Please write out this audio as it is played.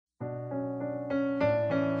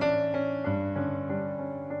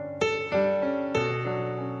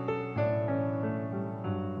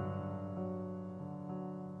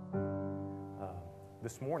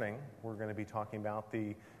this morning, we're going to be talking about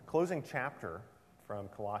the closing chapter from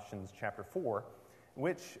Colossians chapter 4,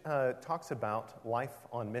 which talks about life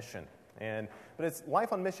on mission. But it's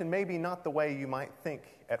life on mission maybe not the way you might think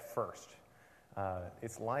at first.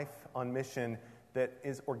 It's life on mission that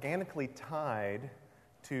is organically tied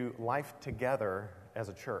to life together as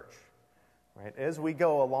a church. Right? As we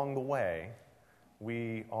go along the way,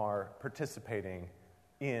 we are participating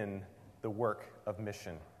in the work of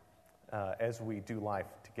mission as we do life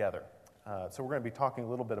together. So we're going to be talking a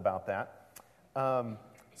little bit about that.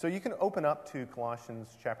 So you can open up to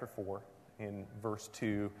Colossians chapter 4 in verse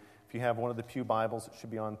 2. If you have one of the Pew Bibles, it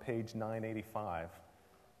should be on page 985.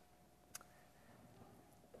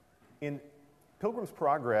 In Pilgrim's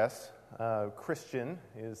Progress, Christian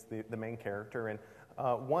is the main character, and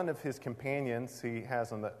one of his companions he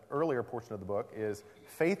has on the earlier portion of the book is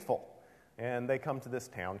Faithful. And they come to this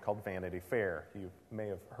town called Vanity Fair. You may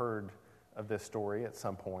have heard of this story at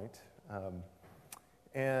some point.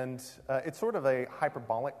 It's sort of a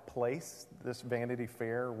hyperbolic place, this Vanity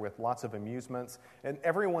Fair, with lots of amusements. And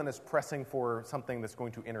everyone is pressing for something that's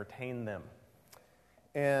going to entertain them.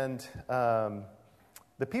 And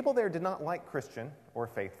the people there did not like Christian or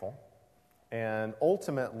Faithful. And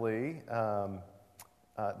ultimately,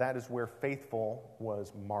 that is where Faithful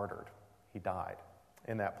was martyred. He died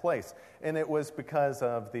in that place. And it was because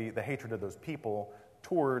of the hatred of those people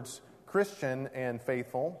towards Christian and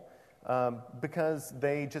Faithful, because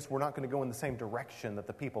they just were not going to go in the same direction that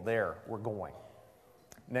the people there were going.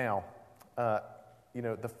 Now,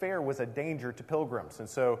 the fair was a danger to pilgrims. And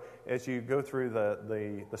so as you go through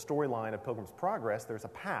the storyline of Pilgrim's Progress, there's a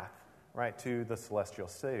path, right, to the celestial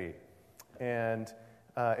city. And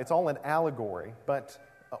it's all an allegory, but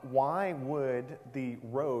why would the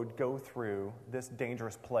road go through this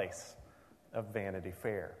dangerous place of Vanity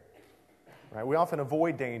Fair? Right? We often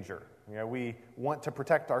avoid danger. We want to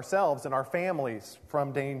protect ourselves and our families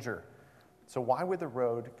from danger. So why would the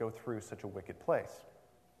road go through such a wicked place?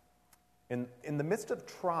 In the midst of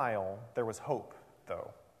trial, there was hope,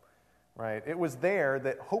 though. Right? It was there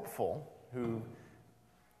that Hopeful, who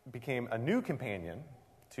became a new companion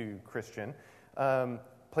to Christian,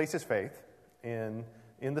 placed his faith in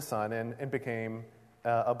the Son and became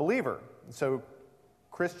a believer. So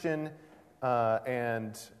Christian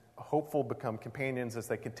and Hopeful become companions as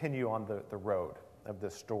they continue on the road of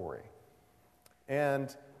this story.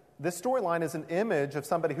 And this storyline is an image of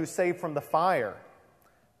somebody who's saved from the fire,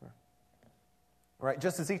 right?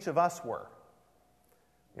 Just as each of us were.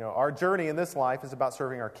 Our journey in this life is about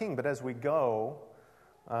serving our King, but as we go,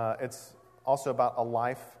 it's also about a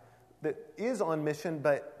life that is on mission,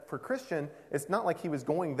 but for Christian, it's not like he was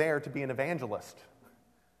going there to be an evangelist.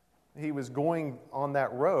 He was going on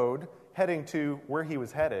that road, heading to where he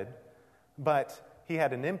was headed, but he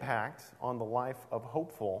had an impact on the life of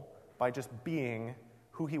Hopeful by just being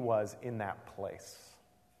who he was in that place.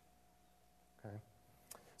 Okay?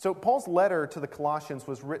 So Paul's letter to the Colossians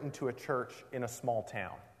was written to a church in a small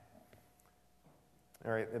town.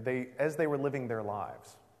 All right, as they were living their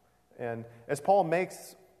lives. And as Paul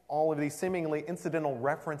makes all of these seemingly incidental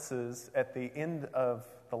references at the end of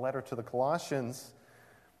the letter to the Colossians,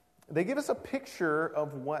 they give us a picture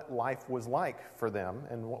of what life was like for them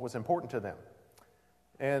and what was important to them.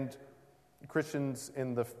 And Christians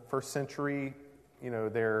in the first century,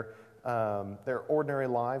 their ordinary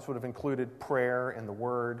lives would have included prayer and the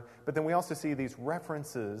Word. But then we also see these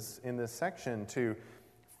references in this section to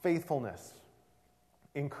faithfulness,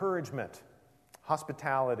 encouragement,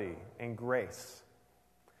 hospitality, and grace.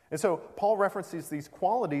 And so Paul references these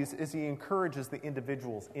qualities as he encourages the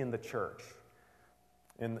individuals in the church.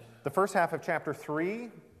 In the first half of chapter 3,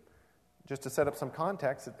 just to set up some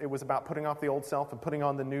context, it was about putting off the old self and putting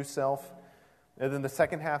on the new self. And then the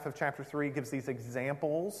second half of chapter 3 gives these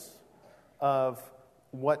examples of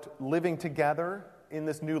what living together in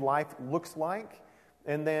this new life looks like.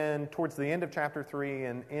 And then towards the end of chapter 3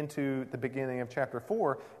 and into the beginning of chapter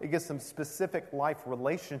 4, it gives some specific life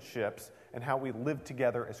relationships and how we live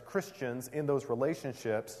together as Christians in those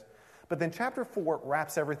relationships. But then chapter 4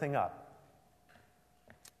 wraps everything up.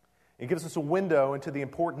 It gives us a window into the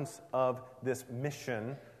importance of this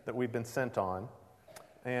mission that we've been sent on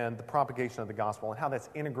and the propagation of the gospel and how that's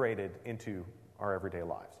integrated into our everyday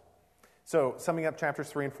lives. So, summing up chapters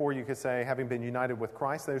 3 and 4, you could say, having been united with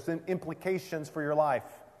Christ, there's then implications for your life,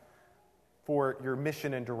 for your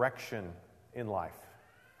mission and direction in life.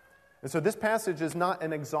 And so this passage is not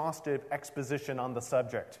an exhaustive exposition on the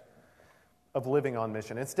subject of living on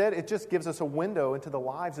mission. Instead, it just gives us a window into the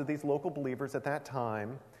lives of these local believers at that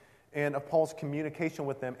time and of Paul's communication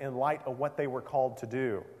with them in light of what they were called to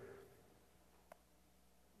do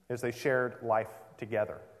as they shared life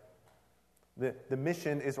together. The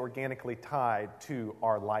mission is organically tied to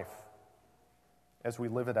our life as we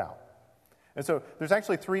live it out. And so there's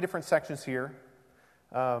actually 3 different sections here.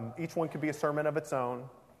 Each one could be a sermon of its own.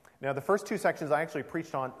 Now, the first 2 sections I actually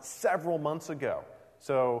preached on several months ago.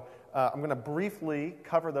 So I'm going to briefly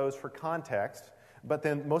cover those for context, but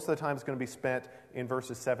then most of the time is going to be spent in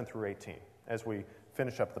verses 7 through 18 as we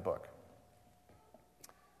finish up the book.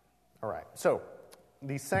 All right, so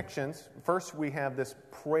these sections, first we have this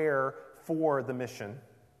prayer for the mission,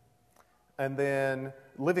 and then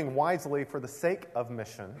living wisely for the sake of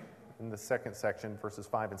mission in the second section, verses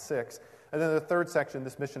 5 and 6. And then the third section,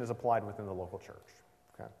 this mission is applied within the local church.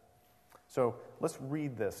 Okay, so let's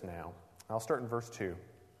read this now. I'll start in verse 2.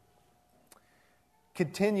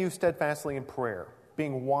 Continue steadfastly in prayer,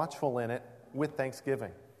 being watchful in it with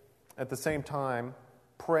thanksgiving. At the same time,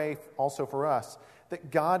 pray also for us,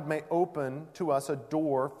 that God may open to us a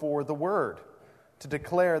door for the word, to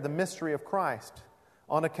declare the mystery of Christ,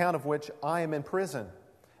 on account of which I am in prison,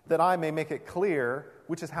 that I may make it clear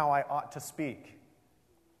which is how I ought to speak.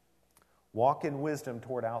 Walk in wisdom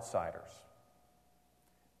toward outsiders,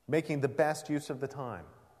 making the best use of the time.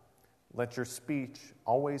 Let your speech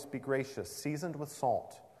always be gracious, seasoned with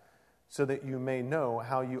salt, so that you may know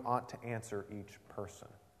how you ought to answer each person.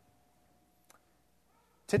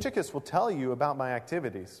 Tychicus will tell you about my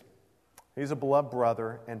activities. He's a beloved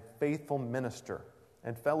brother and faithful minister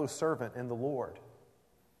and fellow servant in the Lord.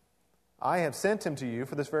 I have sent him to you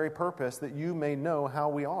for this very purpose, that you may know how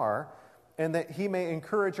we are, and that he may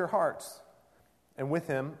encourage your hearts. And with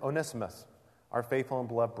him, Onesimus, our faithful and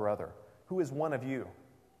beloved brother, who is one of you.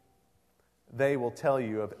 They will tell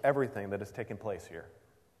you of everything that has taken place here.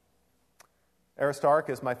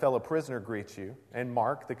 Aristarchus, my fellow prisoner, greets you, and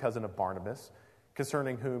Mark, the cousin of Barnabas,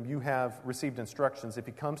 concerning whom you have received instructions. If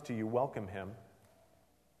he comes to you, welcome him.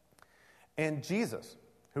 And Jesus,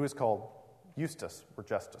 who is called Justus, or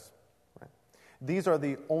Justus. Right? These are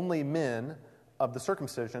the only men of the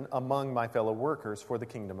circumcision among my fellow workers for the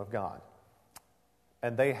kingdom of God.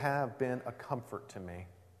 And they have been a comfort to me.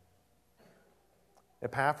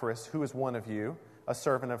 Epaphras, who is one of you, a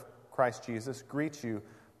servant of Christ Jesus, greets you,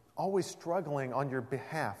 always struggling on your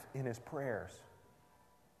behalf in his prayers,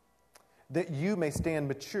 that you may stand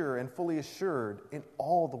mature and fully assured in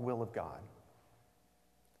all the will of God.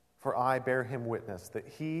 For I bear him witness that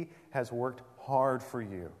he has worked hard for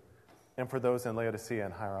you and for those in Laodicea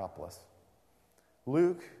and Hierapolis.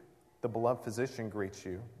 Luke, the beloved physician, greets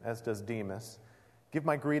you, as does Demas. Give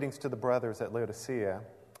my greetings to the brothers at Laodicea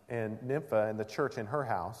and Nympha and the church in her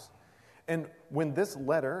house. And when this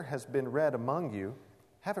letter has been read among you,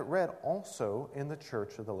 have it read also in the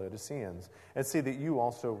church of the Laodiceans, and see that you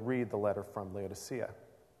also read the letter from Laodicea.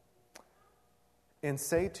 And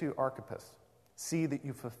say to Archippus, see that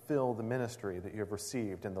you fulfill the ministry that you have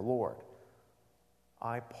received in the Lord.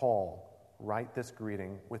 I, Paul, write this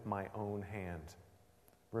greeting with my own hand.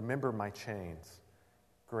 Remember my chains.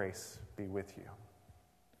 Grace be with you.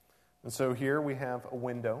 And so here we have a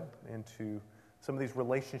window into some of these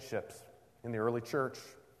relationships in the early church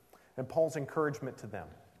and Paul's encouragement to them.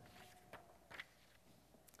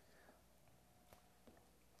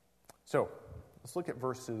 So, let's look at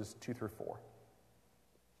verses 2 through 4.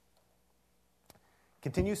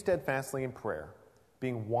 Continue steadfastly in prayer,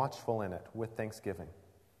 being watchful in it with thanksgiving.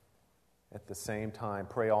 At the same time,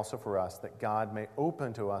 pray also for us, that God may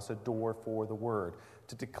open to us a door for the word,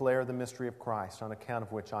 to declare the mystery of Christ, on account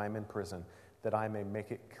of which I am in prison, that I may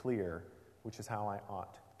make it clear which is how I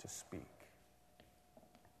ought to speak.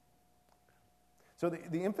 So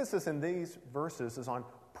the emphasis in these verses is on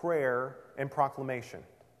prayer and proclamation.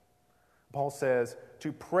 Paul says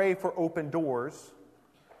to pray for open doors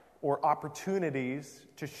or opportunities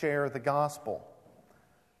to share the gospel.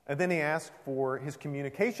 And then he asks for his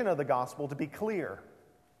communication of the gospel to be clear.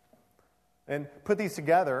 And put these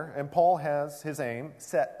together, and Paul has his aim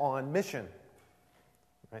set on mission.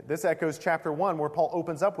 Right? This echoes chapter 1, where Paul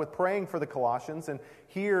opens up with praying for the Colossians, and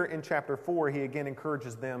here in chapter 4, he again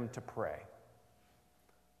encourages them to pray.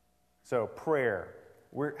 So, prayer.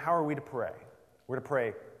 How are we to pray? We're to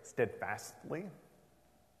pray steadfastly,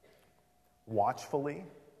 watchfully,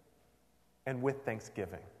 and with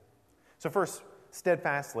thanksgiving. So first,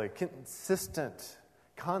 steadfastly, consistent,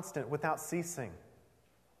 constant, without ceasing,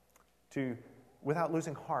 without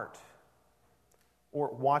losing heart. Or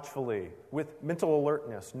watchfully, with mental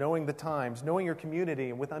alertness, knowing the times, knowing your community,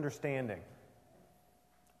 and with understanding.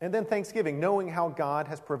 And then thanksgiving, knowing how God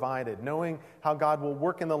has provided, knowing how God will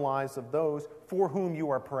work in the lives of those for whom you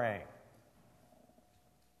are praying.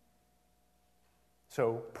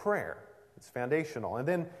 So prayer, it's foundational. And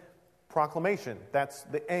then proclamation. That's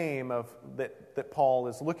the aim of that Paul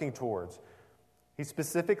is looking towards. He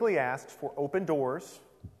specifically asks for open doors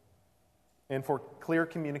and for clear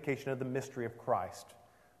communication of the mystery of Christ,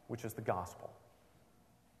 which is the gospel.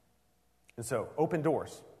 And so, open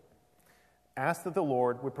doors. Ask that the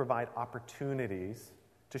Lord would provide opportunities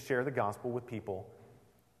to share the gospel with people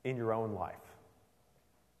in your own life.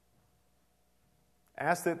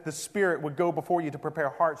 Ask that the Spirit would go before you to prepare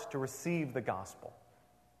hearts to receive the gospel.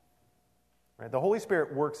 Right? The Holy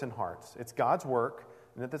Spirit works in hearts. It's God's work,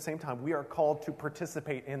 and at the same time, we are called to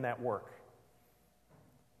participate in that work.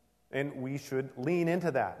 And we should lean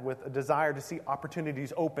into that with a desire to see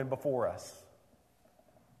opportunities open before us.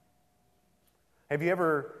 Have you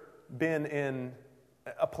ever been in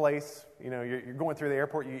a place, you're going through the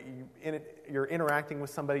airport, you're interacting with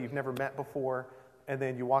somebody you've never met before, and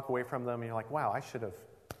then you walk away from them and you're like, wow, I should have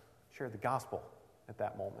shared the gospel at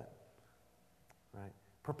that moment. Right?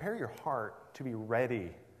 Prepare your heart to be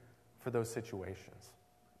ready for those situations.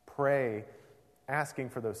 Pray, asking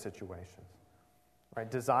for those situations. Right?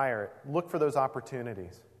 Desire it. Look for those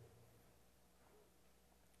opportunities.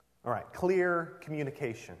 All right, clear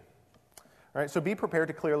communication. All right, so be prepared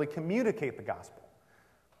to clearly communicate the gospel.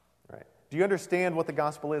 Right? Do you understand what the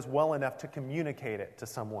gospel is well enough to communicate it to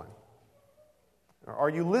someone? Or are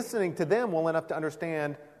you listening to them well enough to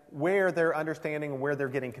understand where they're understanding and where they're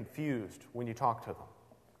getting confused when you talk to them?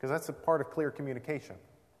 Because that's a part of clear communication,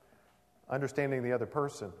 understanding the other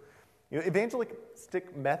person.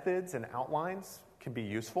 Evangelistic methods and outlines can be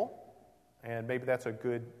useful, and maybe that's a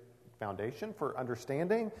good foundation for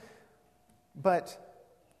understanding, but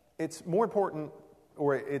it's more important,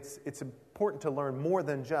 or it's important to learn more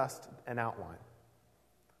than just an outline,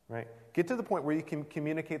 right? Get to the point where you can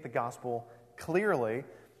communicate the gospel clearly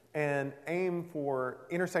and aim for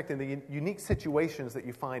intersecting the unique situations that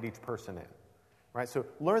you find each person in, right? So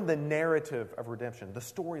learn the narrative of redemption, the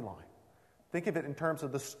storyline. Think of it in terms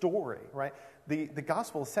of the story, right? The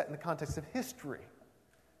gospel is set in the context of history.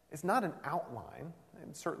 It's not an outline,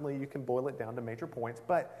 and certainly you can boil it down to major points,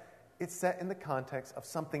 but it's set in the context of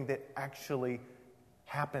something that actually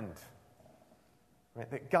happened, right?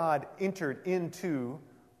 That God entered into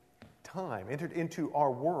time, entered into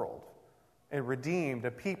our world, and redeemed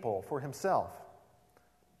a people for himself,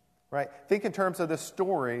 right? Think in terms of this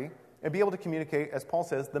story and be able to communicate, as Paul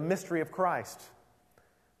says, the mystery of Christ,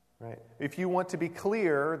 right? If you want to be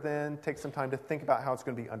clear, then take some time to think about how it's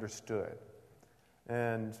going to be understood.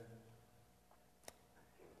 And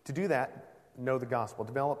to do that, know the gospel.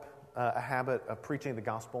 Develop a habit of preaching the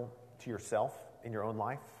gospel to yourself in your own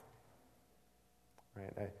life.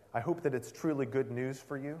 Right? I hope that it's truly good news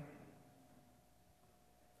for you.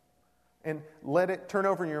 And let it turn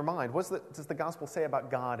over in your mind. What does the gospel say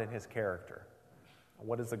about God and his character?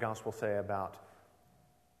 What does the gospel say about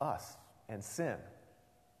us and sin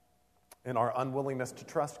and our unwillingness to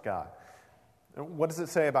trust God? And what does it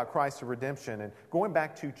say about Christ's redemption? And going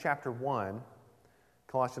back to chapter 1,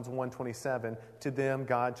 Colossians 1:27, to them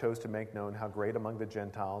God chose to make known how great among the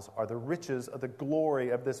Gentiles are the riches of the glory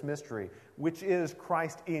of this mystery, which is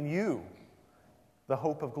Christ in you, the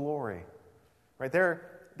hope of glory. Right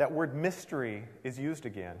there, that word mystery is used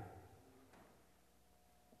again.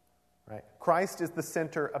 Right? Christ is the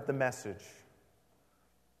center of the message.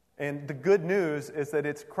 And the good news is that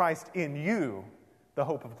it's Christ in you, the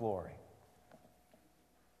hope of glory.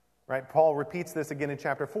 Right? Paul repeats this again in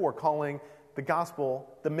chapter 4, calling the gospel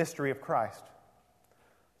the mystery of Christ.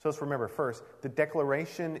 So let's remember, first, the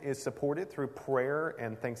declaration is supported through prayer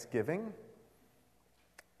and thanksgiving.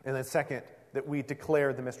 And then second, that we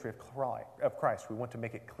declare the mystery of Christ. We want to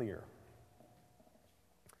make it clear.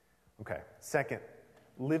 Okay, second,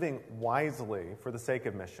 living wisely for the sake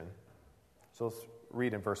of mission. So let's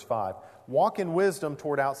read in verse 5. Walk in wisdom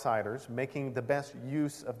toward outsiders, making the best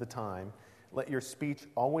use of the time. Let your speech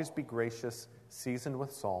always be gracious, seasoned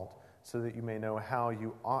with salt, so that you may know how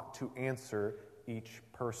you ought to answer each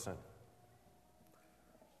person.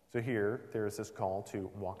 So here, there is this call to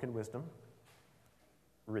walk in wisdom,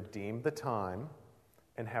 redeem the time,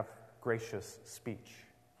 and have gracious speech.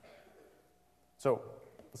 So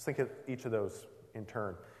let's think of each of those in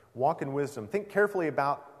turn. Walk in wisdom. Think carefully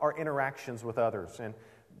about our interactions with others. And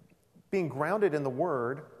being grounded in the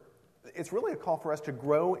Word, it's really a call for us to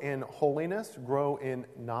grow in holiness, grow in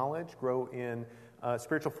knowledge, grow in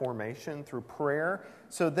spiritual formation through prayer,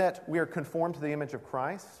 so that we are conformed to the image of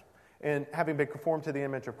Christ. And having been conformed to the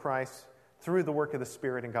image of Christ through the work of the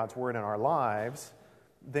Spirit and God's Word in our lives,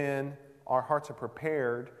 then our hearts are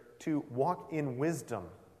prepared to walk in wisdom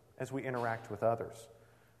as we interact with others.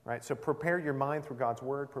 Right? So prepare your mind through God's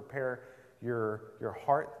Word, prepare your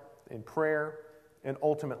heart in prayer, and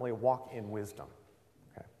ultimately walk in wisdom.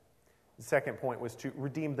 Okay. The second point was to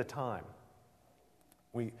redeem the time.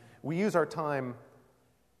 We use our time.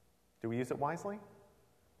 Do we use it wisely?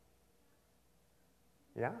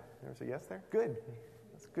 Yeah? There's a yes there? Good.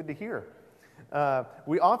 That's good to hear.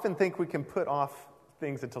 We often think we can put off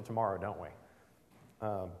things until tomorrow, don't we?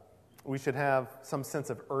 We should have some sense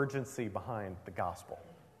of urgency behind the gospel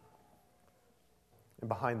and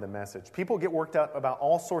behind the message. People get worked up about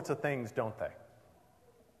all sorts of things, don't they?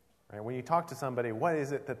 Right? When you talk to somebody, what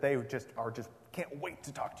is it that they just can't wait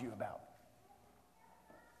to talk to you about?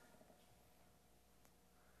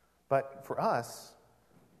 But for us,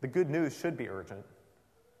 the good news should be urgent.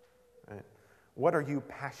 Right? What are you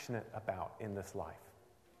passionate about in this life?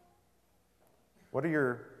 What are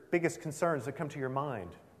your biggest concerns that come to your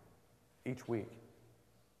mind each week?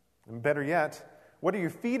 And better yet, what are you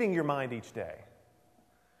feeding your mind each day?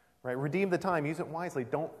 Right? Redeem the time. Use it wisely.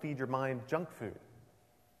 Don't feed your mind junk food.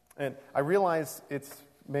 And I realize it's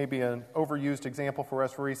maybe an overused example for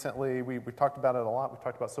us recently. We've talked about it a lot. We've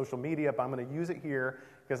talked about social media, but I'm going to use it here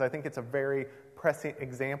because I think it's a very pressing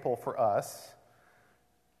example for us.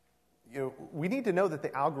 We need to know that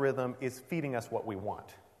the algorithm is feeding us what we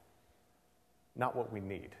want, not what we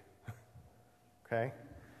need. Okay?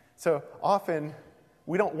 So often,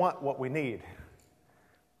 we don't want what we need.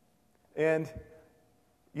 And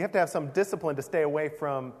you have to have some discipline to stay away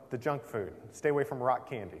from the junk food, stay away from rock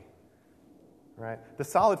candy. Right? The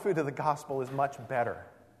solid food of the gospel is much better.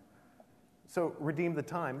 So redeem the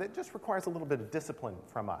time. That just requires a little bit of discipline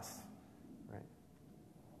from us. Right?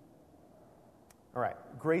 All right,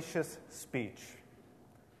 gracious speech.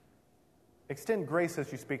 Extend grace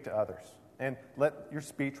as you speak to others, and let your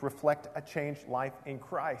speech reflect a changed life in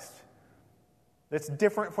Christ that's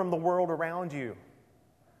different from the world around you.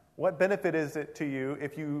 What benefit is it to you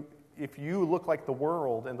if you look like the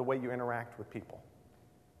world in the way you interact with people?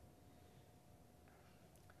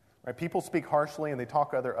 Right? People speak harshly and they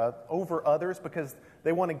talk over others because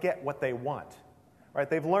they want to get what they want. Right?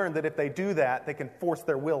 They've learned that if they do that, they can force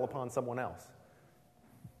their will upon someone else.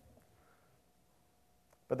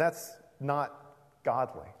 But that's not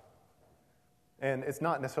godly. And it's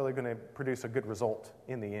not necessarily going to produce a good result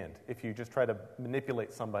in the end if you just try to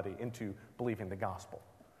manipulate somebody into believing the gospel.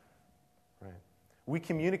 Right? We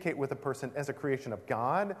communicate with a person as a creation of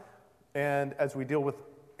God, and as we deal with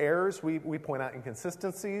errors, we point out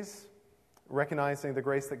inconsistencies, recognizing the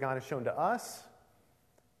grace that God has shown to us,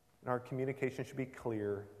 and our communication should be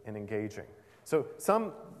clear and engaging. So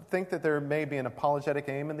some think that there may be an apologetic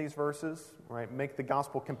aim in these verses, right? Make the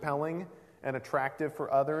gospel compelling and attractive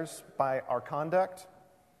for others by our conduct.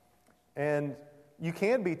 And you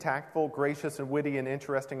can be tactful, gracious, and witty and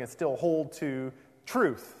interesting and still hold to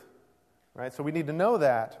truth, right? So we need to know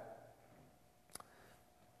that.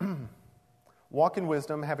 Walk in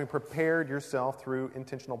wisdom, having prepared yourself through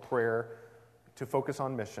intentional prayer to focus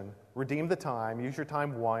on mission. Redeem the time, use your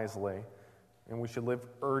time wisely, and we should live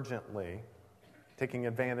urgently, taking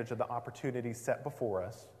advantage of the opportunities set before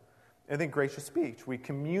us. And then gracious speech. We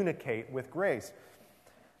communicate with grace.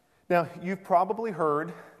 Now, you've probably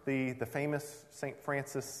heard the famous St.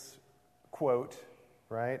 Francis quote,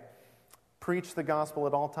 right? Preach the gospel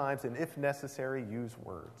at all times, and if necessary, use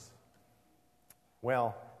words.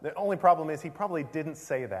 Well, the only problem is he probably didn't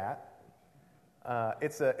say that.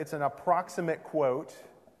 It's an approximate quote.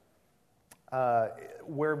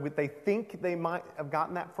 Where they think they might have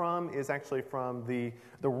gotten that from is actually from the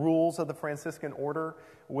rules of the Franciscan order,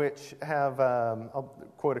 which have, I'll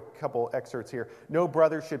quote a couple excerpts here. No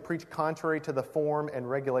brother should preach contrary to the form and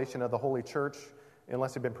regulation of the Holy Church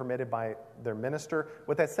unless they've been permitted by their minister.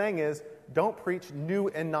 What that's saying is, don't preach new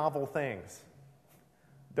and novel things.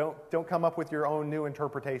 Don't come up with your own new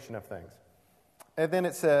interpretation of things. And then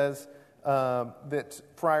it says that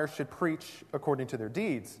friars should preach according to their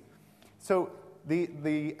deeds. So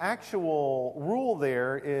the actual rule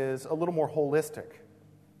there is a little more holistic,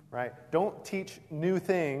 right? Don't teach new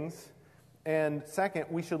things. And second,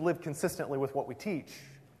 we should live consistently with what we teach.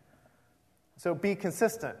 So be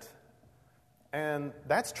consistent. And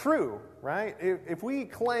that's true, right? If we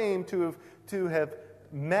claim to have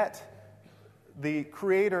met the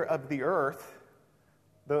creator of the earth,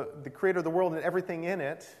 the creator of the world and everything in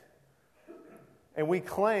it, and we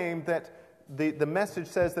claim that the message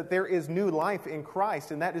says that there is new life in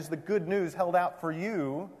Christ, and that is the good news held out for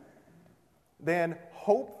you, then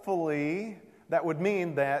hopefully that would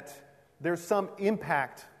mean that there's some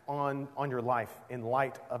impact on your life in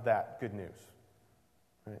light of that good news.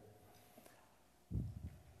 Right?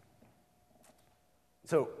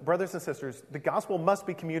 So, brothers and sisters, the gospel must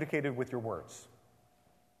be communicated with your words.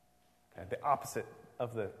 Okay, the opposite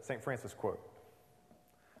of the St. Francis quote.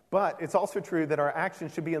 But it's also true that our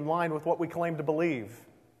actions should be in line with what we claim to believe.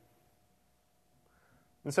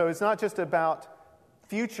 And so it's not just about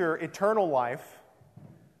future eternal life,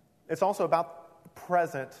 it's also about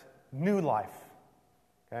present new life.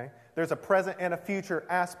 Okay? There's a present and a future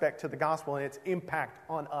aspect to the gospel and its impact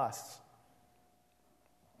on us.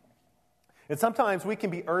 And sometimes we can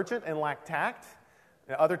be urgent and lack tact.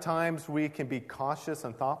 And other times we can be cautious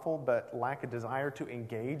and thoughtful but lack a desire to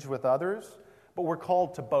engage with others. But we're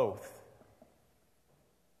called to both.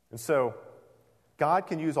 And so God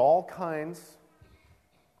can use all kinds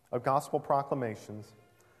of gospel proclamations,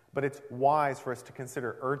 but it's wise for us to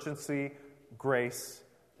consider urgency, grace,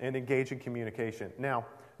 and engage in communication. Now,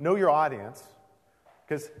 know your audience,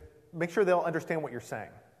 because make sure they'll understand what you're saying.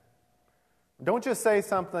 Don't just say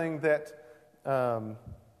something that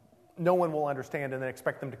no one will understand and then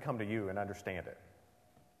expect them to come to you and understand it.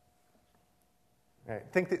 Okay?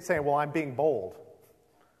 Think that saying, well, I'm being bold,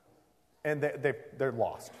 and they're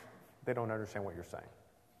lost. They don't understand what you're saying.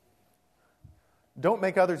 Don't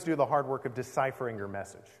make others do the hard work of deciphering your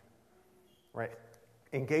message. Right?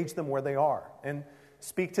 Engage them where they are and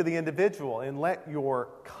speak to the individual and let your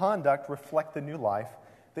conduct reflect the new life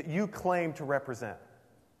that you claim to represent.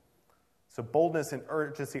 So boldness and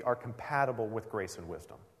urgency are compatible with grace and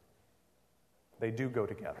wisdom. They do go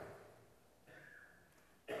together.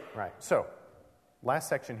 Right. So, last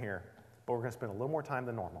section here, but we're going to spend a little more time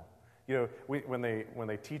than normal. You know, when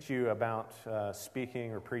they teach you about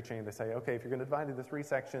speaking or preaching, they say, okay, if you're going to divide into 3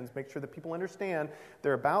 sections, make sure that people understand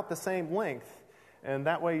they're about the same length, and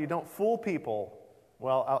that way you don't fool people.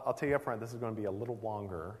 Well, I'll tell you up front, this is going to be a little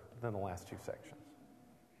longer than the last 2 sections.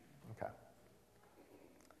 Okay.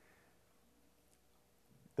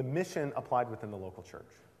 The mission applied within the local church.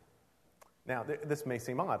 Now, this may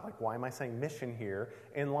seem odd. Like, why am I saying mission here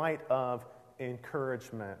in light of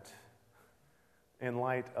encouragement, in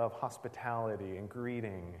light of hospitality and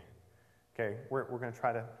greeting? Okay, we're going to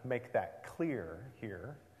try to make that clear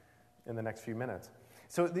here in the next few minutes.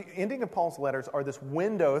 So the ending of Paul's letters are this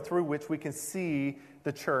window through which we can see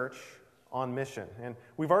the church on mission. And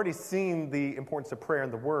we've already seen the importance of prayer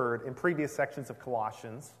and the word in previous sections of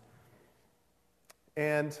Colossians.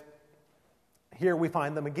 And here we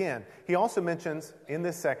find them again. He also mentions in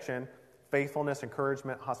this section faithfulness,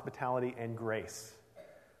 encouragement, hospitality, and grace.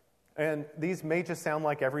 And these may just sound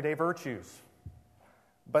like everyday virtues,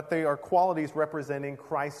 but they are qualities representing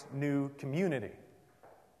Christ's new community.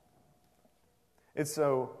 And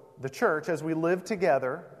so the church, as we live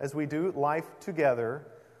together, as we do life together,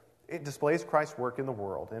 it displays Christ's work in the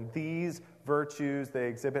world. And these virtues they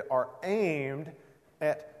exhibit are aimed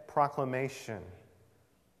at proclamation.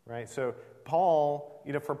 Right? So Paul,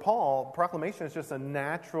 for Paul, proclamation is just a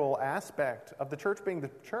natural aspect of the church being the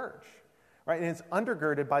church. Right? And it's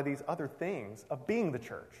undergirded by these other things of being the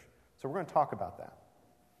church. So we're going to talk about that.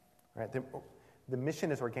 Right? The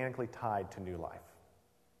mission is organically tied to new life.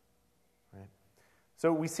 Right?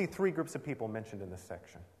 So we see 3 groups of people mentioned in this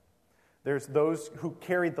section. There's those who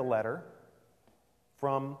carried the letter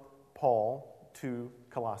from Paul to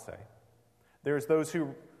Colossae. There's those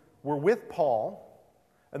who were with Paul,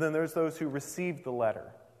 and then there's those who received the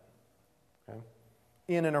letter, okay,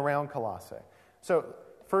 in and around Colossae. So,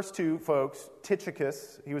 first 2 folks,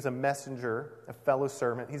 Tychicus, he was a messenger, a fellow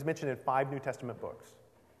servant. He's mentioned in 5 New Testament books.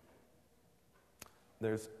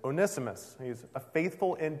 There's Onesimus. He's a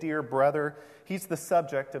faithful and dear brother. He's the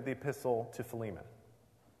subject of the epistle to Philemon.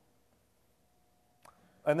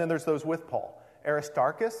 And then there's those with Paul.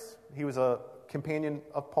 Aristarchus, he was a companion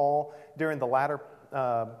of Paul during the latter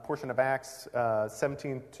portion of Acts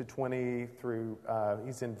 17 to 20 through,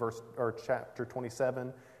 he's in chapter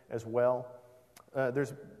 27 as well.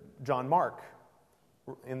 There's John Mark.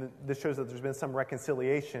 And this shows that there's been some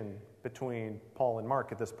reconciliation between Paul and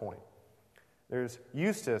Mark at this point. There's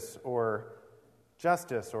Eustace or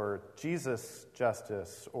Justus or Jesus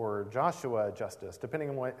Justus or Joshua Justus,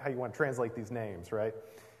 depending on how you want to translate these names, right?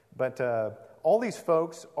 But all these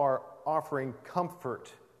folks are offering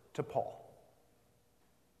comfort to Paul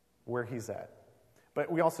where he's at. But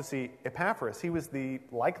we also see Epaphras. He was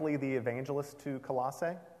likely the evangelist to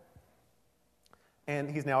Colossae, and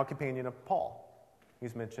he's now a companion of Paul.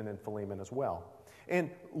 He's mentioned in Philemon as well. And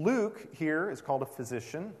Luke here is called a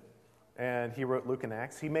physician, and he wrote Luke and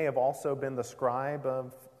Acts. He may have also been the scribe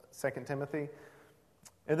of 2 Timothy.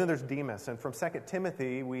 And then there's Demas. And from 2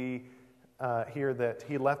 Timothy, we hear that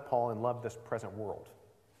he left Paul and loved this present world.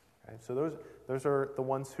 Okay? So those are the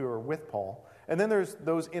ones who are with Paul. And then there's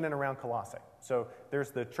those in and around Colossae. So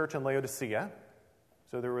there's the church in Laodicea.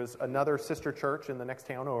 So there was another sister church in the next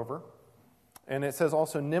town over. And it says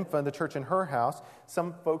also Nympha, the church in her house.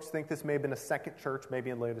 Some folks think this may have been a second church, maybe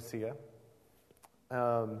in Laodicea.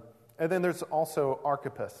 And then there's also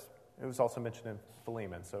Archippus. It was also mentioned in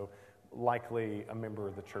Philemon, so likely a member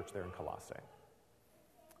of the church there in Colossae.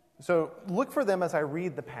 So look for them as I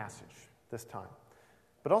read the passage this time.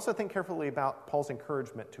 But also think carefully about Paul's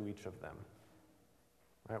encouragement to each of them.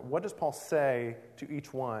 Right? What does Paul say to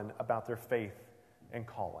each one about their faith and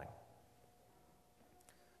calling?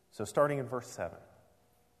 So starting in verse 7.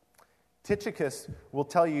 Tychicus will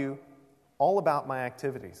tell you all about my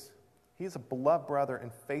activities. He is a beloved brother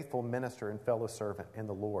and faithful minister and fellow servant in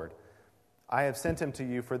the Lord. I have sent him to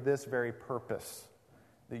you for this very purpose,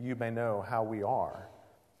 that you may know how we are,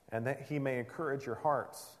 and that he may encourage your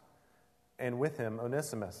hearts. And with him,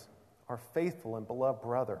 Onesimus, our faithful and beloved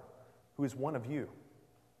brother, who is one of you.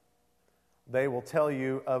 They will tell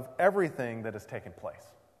you of everything that has taken place.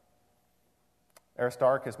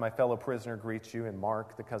 Aristarchus, my fellow prisoner, greets you, and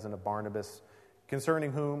Mark, the cousin of Barnabas,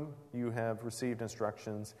 concerning whom you have received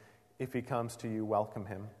instructions. If he comes to you, welcome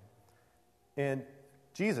him. And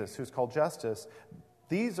Jesus, who's called Justus,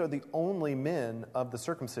 these are the only men of the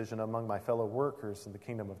circumcision among my fellow workers in the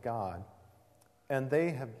kingdom of God, and they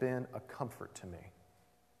have been a comfort to me.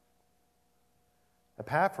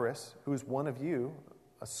 Epaphras, who is one of you,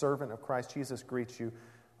 a servant of Christ Jesus, greets you,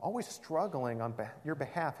 always struggling on your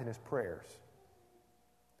behalf in his prayers,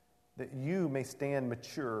 that you may stand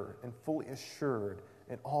mature and fully assured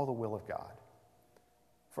in all the will of God.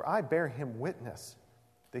 For I bear him witness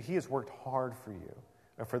that he has worked hard for you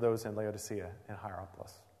and for those in Laodicea and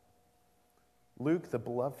Hierapolis. Luke, the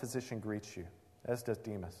beloved physician, greets you, as does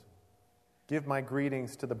Demas. Give my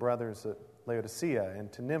greetings to the brothers at Laodicea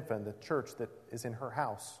and to Nympha and the church that is in her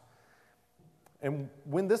house. And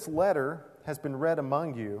when this letter has been read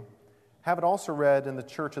among you, have it also read in the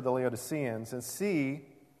church of the Laodiceans, and see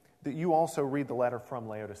that you also read the letter from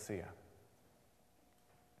Laodicea.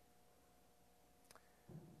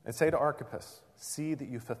 And say to Archippus, see that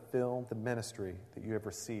you fulfill the ministry that you have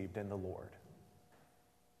received in the Lord.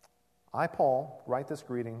 I, Paul, write this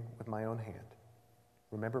greeting with my own hand.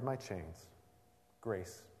 Remember my chains.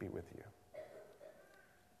 Grace be with you.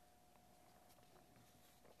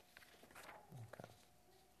 Okay.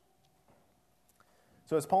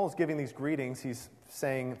 So as Paul is giving these greetings, he's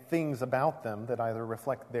saying things about them that either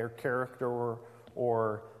reflect their character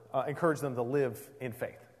or encourage them to live in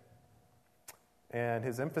faith. And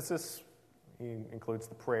his emphasis, he includes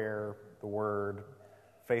the prayer, the word,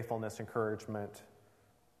 faithfulness, encouragement,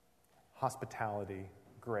 hospitality,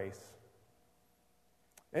 grace.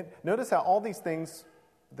 And notice how all these things,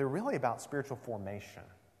 they're really about spiritual formation.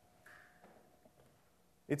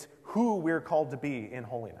 It's who we're called to be in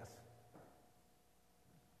holiness.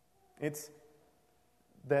 It's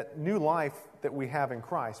that new life that we have in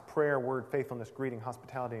Christ, prayer, word, faithfulness, greeting,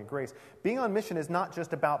 hospitality, and grace. Being on mission is not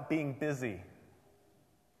just about being busy.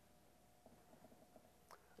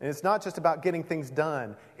 And it's not just about getting things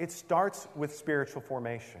done. It starts with spiritual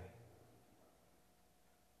formation.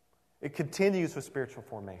 It continues with spiritual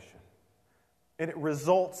formation. And it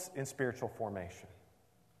results in spiritual formation.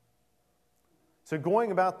 So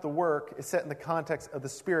going about the work is set in the context of the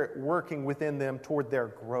Spirit working within them toward their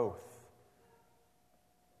growth.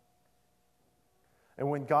 And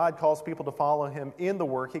when God calls people to follow him in the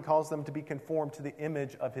work, he calls them to be conformed to the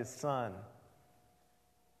image of his Son.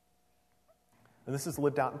 And this is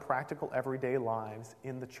lived out in practical, everyday lives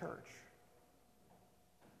in the church.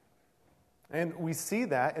 And we see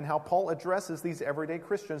that in how Paul addresses these everyday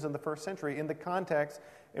Christians in the first century in the context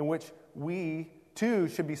in which we, too,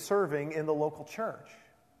 should be serving in the local church.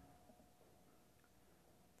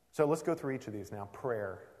 So let's go through each of these now.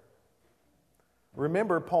 Prayer.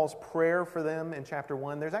 Remember Paul's prayer for them in chapter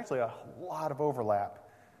 1. There's actually a lot of overlap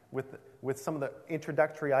with some of the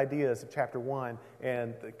introductory ideas of chapter 1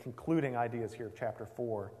 and the concluding ideas here of chapter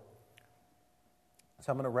 4.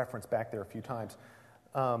 So I'm going to reference back there a few times.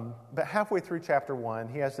 But halfway through chapter 1,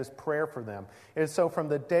 he has this prayer for them. And so from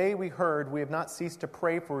the day we heard, we have not ceased to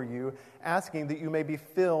pray for you, asking that you may be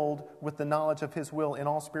filled with the knowledge of his will in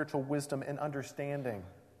all spiritual wisdom and understanding,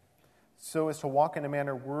 so as to walk in a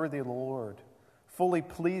manner worthy of the Lord, fully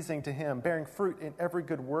pleasing to him, bearing fruit in every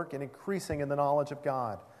good work and increasing in the knowledge of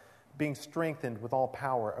God, being strengthened with all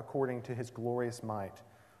power according to his glorious might,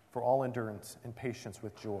 for all endurance and patience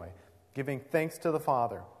with joy, giving thanks to the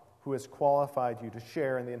Father, who has qualified you to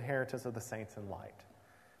share in the inheritance of the saints in light.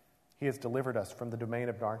 He has delivered us from the domain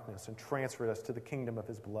of darkness and transferred us to the kingdom of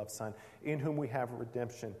his beloved Son, in whom we have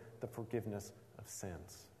redemption, the forgiveness of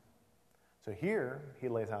sins. So here, he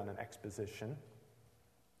lays out an exposition,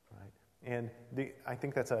 right, And I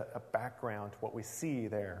think that's a background to what we see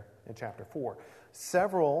there in chapter 4.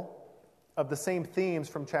 Several of the same themes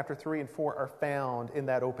from chapter 3 and 4 are found in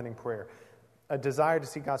that opening prayer. A desire to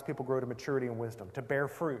see God's people grow to maturity and wisdom, to bear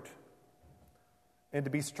fruit, and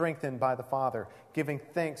to be strengthened by the Father, giving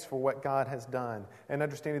thanks for what God has done, and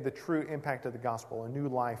understanding the true impact of the gospel, a new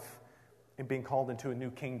life, and being called into a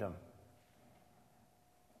new kingdom.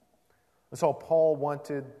 And so Paul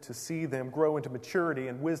wanted to see them grow into maturity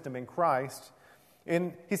and wisdom in Christ.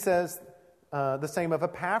 And he says the same of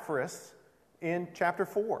Epaphras in chapter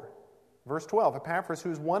 4. Verse 12, Epaphras,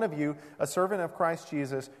 who is one of you, a servant of Christ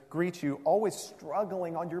Jesus, greets you, always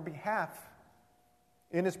struggling on your behalf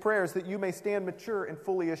in his prayers, that you may stand mature and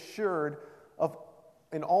fully assured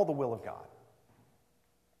in all the will of God.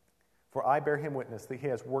 For I bear him witness that he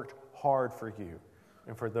has worked hard for you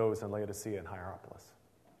and for those in Laodicea and Hierapolis.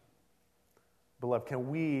 Beloved, can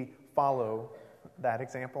we follow that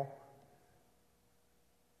example?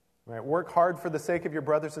 Right? Work hard for the sake of your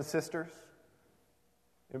brothers and sisters.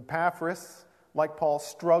 Epaphras, like Paul,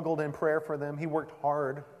 struggled in prayer for them. He worked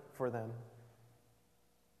hard for them.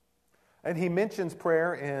 And he mentions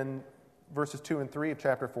prayer in verses 2 and 3 of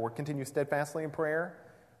chapter 4. Continue steadfastly in prayer,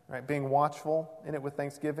 right? Being watchful in it with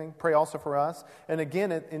thanksgiving. Pray also for us. And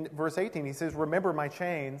again, in verse 18, he says, remember my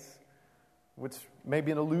chains, which may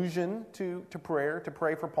be an allusion to prayer, to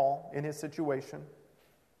pray for Paul in his situation.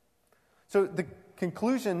 So the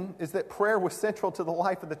conclusion is that prayer was central to the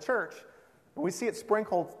life of the church. We see it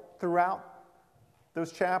sprinkled throughout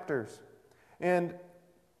those chapters. And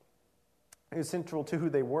it was central to who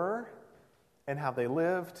they were and how they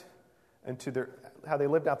lived, and to how they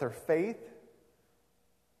lived out their faith,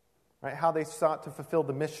 right? How they sought to fulfill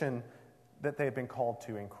the mission that they had been called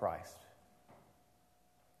to in Christ.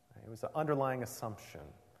 It was an underlying assumption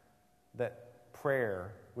that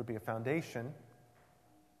prayer would be a foundation.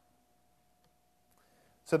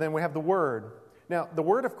 So then we have the Word. Now, the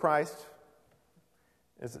Word of Christ,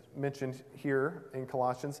 as mentioned here in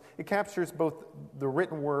Colossians, it captures both the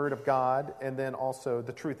written Word of God and then also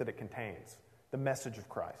the truth that it contains, the message of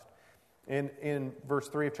Christ. In verse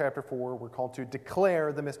 3 of chapter 4, we're called to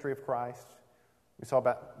declare the mystery of Christ. We saw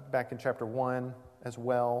back in chapter 1 as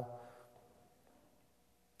well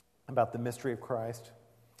about the mystery of Christ.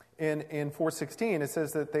 In 4:16, it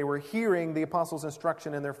says that they were hearing the apostles'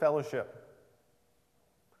 instruction in their fellowship.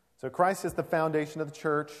 So Christ is the foundation of the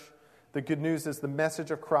church. The good news is the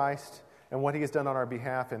message of Christ and what he has done on our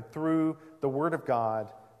behalf. And through the Word of God,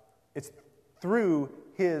 it's through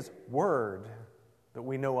his Word that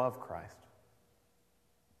we know of Christ.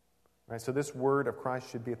 Right? So this Word of Christ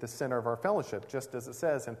should be at the center of our fellowship, just as it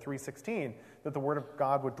says in 3:16, that the Word of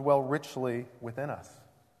God would dwell richly within us.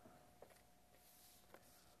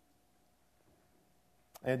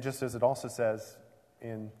 And just as it also says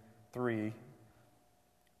in 3,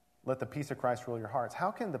 let the peace of Christ rule your hearts.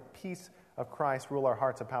 How can the peace of Christ rule our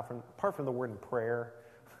hearts apart from the word and prayer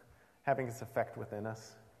having its effect within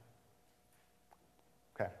us?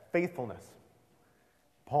 Okay, faithfulness.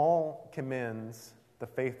 Paul commends the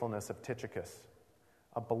faithfulness of Tychicus,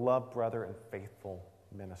 a beloved brother and faithful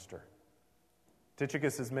minister.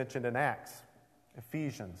 Tychicus is mentioned in Acts,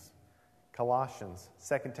 Ephesians, Colossians,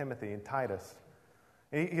 2 Timothy, and Titus.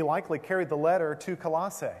 He likely carried the letter to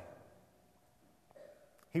Colossae.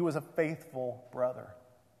 He was a faithful brother.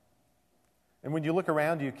 And when you look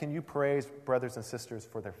around you, can you praise brothers and sisters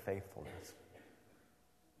for their faithfulness?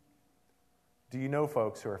 Do you know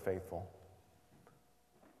folks who are faithful?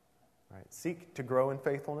 Right. Seek to grow in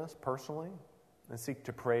faithfulness personally, and seek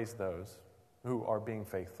to praise those who are being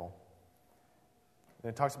faithful. And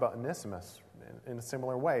it talks about Onesimus in a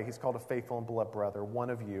similar way. He's called a faithful and beloved brother, one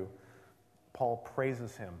of you. Paul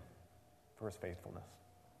praises him for his faithfulness.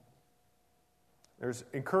 There's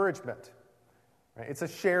encouragement. Right? It's a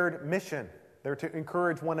shared mission. They're to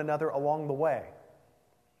encourage one another along the way.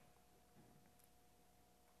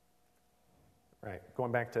 Right.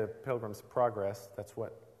 Going back to Pilgrim's Progress, that's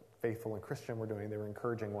what faithful and Christian were doing. They were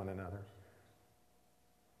encouraging one another.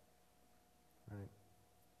 Right.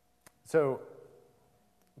 So,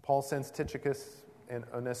 Paul sends Tychicus and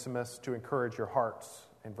Onesimus to encourage your hearts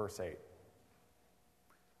in verse 8.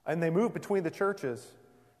 And they moved between the churches.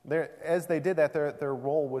 As they did that, their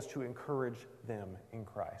role was to encourage them in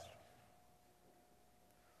Christ.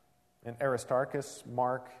 And Aristarchus,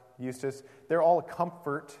 Mark, Eustace, they're all a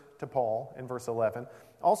comfort to Paul in verse 11.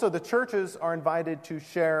 Also, the churches are invited to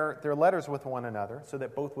share their letters with one another so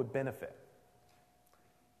that both would benefit.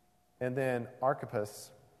 And then Archippus,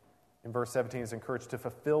 in verse 17, is encouraged to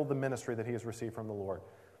fulfill the ministry that he has received from the Lord.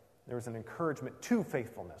 There was an encouragement to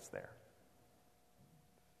faithfulness there.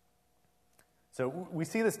 So we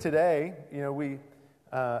see this today.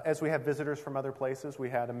 As we have visitors from other places, we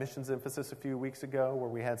had a missions emphasis a few weeks ago where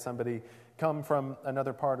we had somebody come from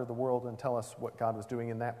another part of the world and tell us what God was doing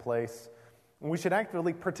in that place. And we should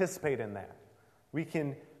actively participate in that. We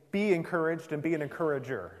can be encouraged and be an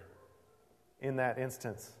encourager in that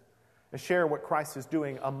instance, and share what Christ is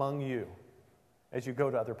doing among you as you go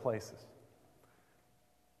to other places.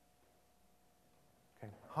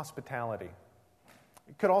 Okay. Hospitality.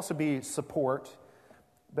 It could also be support,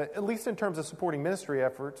 but at least in terms of supporting ministry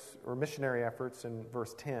efforts or missionary efforts in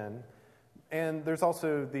verse 10. And there's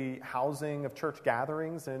also the housing of church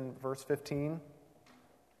gatherings in verse 15.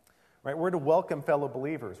 Right? We're to welcome fellow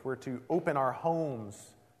believers. We're to open our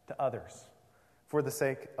homes to others for the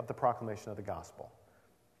sake of the proclamation of the gospel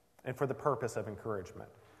and for the purpose of encouragement.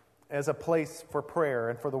 As a place for prayer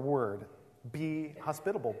and for the word, be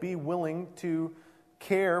hospitable. Be willing to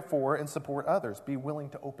care for and support others. Be willing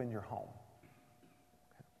to open your home.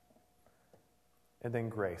 And then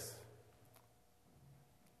grace.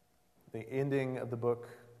 The ending of the book,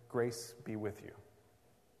 grace be with you.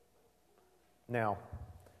 Now,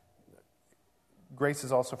 grace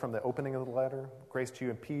is also from the opening of the letter. Grace to you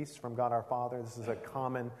and peace from God our Father. This is a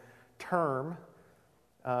common term,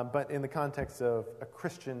 but in the context of a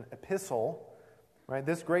Christian epistle, right?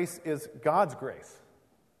 This grace is God's grace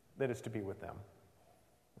that is to be with them.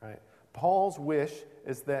 Right? Paul's wish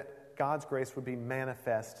is that God's grace would be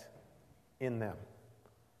manifest in them.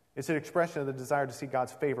 It's an expression of the desire to see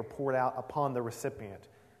God's favor poured out upon the recipient.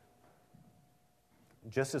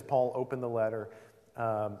 Just as Paul opened the letter,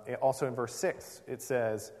 also in verse 6, it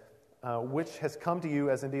says, which has come to you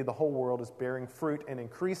as indeed the whole world is bearing fruit and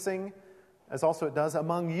increasing, as also it does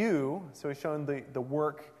among you. So he's shown the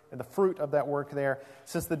work and the fruit of that work there,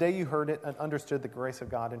 since the day you heard it and understood the grace of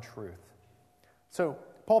God in truth. So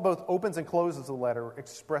Paul both opens and closes the letter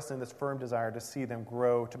expressing this firm desire to see them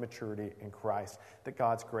grow to maturity in Christ, that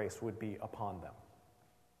God's grace would be upon them.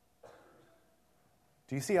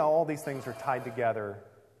 Do you see how all these things are tied together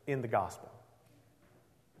in the gospel?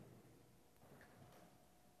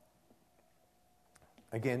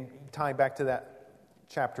 Again, tying back to that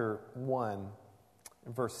chapter 1,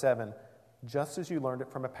 in verse 7, just as you learned it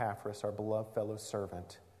from Epaphras, our beloved fellow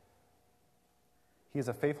servant, he is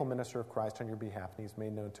a faithful minister of Christ on your behalf, and he's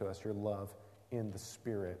made known to us your love in the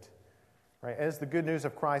Spirit. Right? As the good news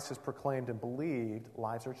of Christ is proclaimed and believed,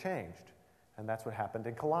 lives are changed. And that's what happened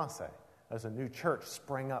in Colossae, as a new church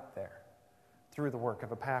sprang up there through the work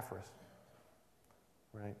of Epaphras.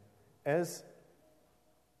 Right? As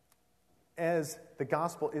the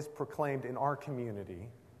gospel is proclaimed in our community,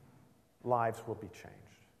 lives will be changed.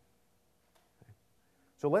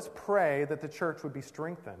 So let's pray that the church would be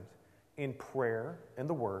strengthened in prayer and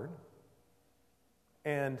the word,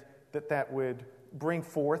 and that would bring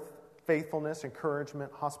forth faithfulness,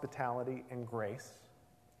 encouragement, hospitality, and grace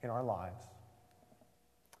in our lives.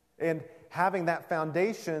 And having that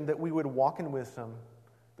foundation, that we would walk in wisdom,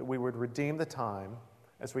 that we would redeem the time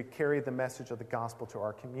as we carry the message of the gospel to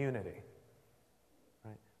our community.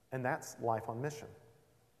 Right? And that's life on mission.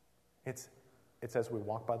 It's as we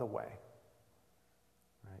walk by the way,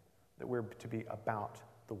 right, that we're to be about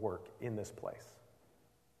the work in this place.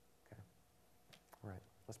 Okay. All right,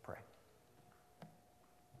 let's pray.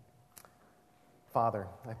 Father,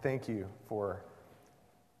 I thank you for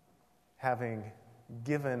having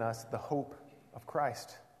given us the hope of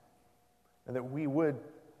Christ, and that we would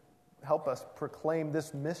help us proclaim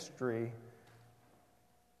this mystery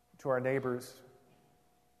to our neighbors.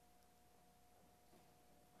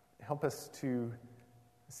 Help us to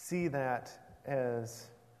see that as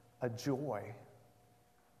a joy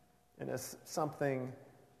and as something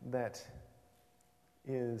that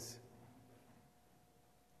is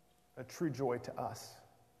a true joy to us.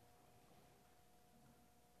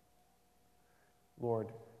 Lord,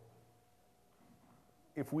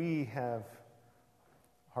 if we have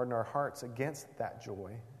hardened our hearts against that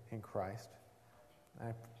joy in Christ,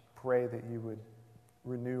 I pray that you would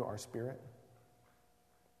renew our spirit.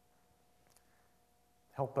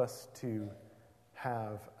 Help us to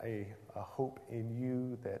have a hope in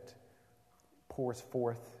you that pours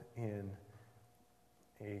forth in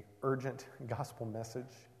an urgent gospel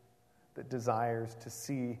message that desires to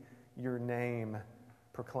see your name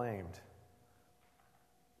proclaimed.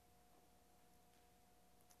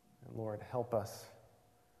 And Lord, help us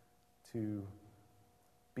to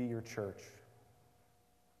be your church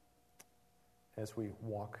as we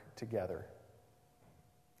walk together.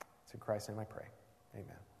 It's in Christ's name I pray.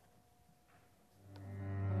 Amen.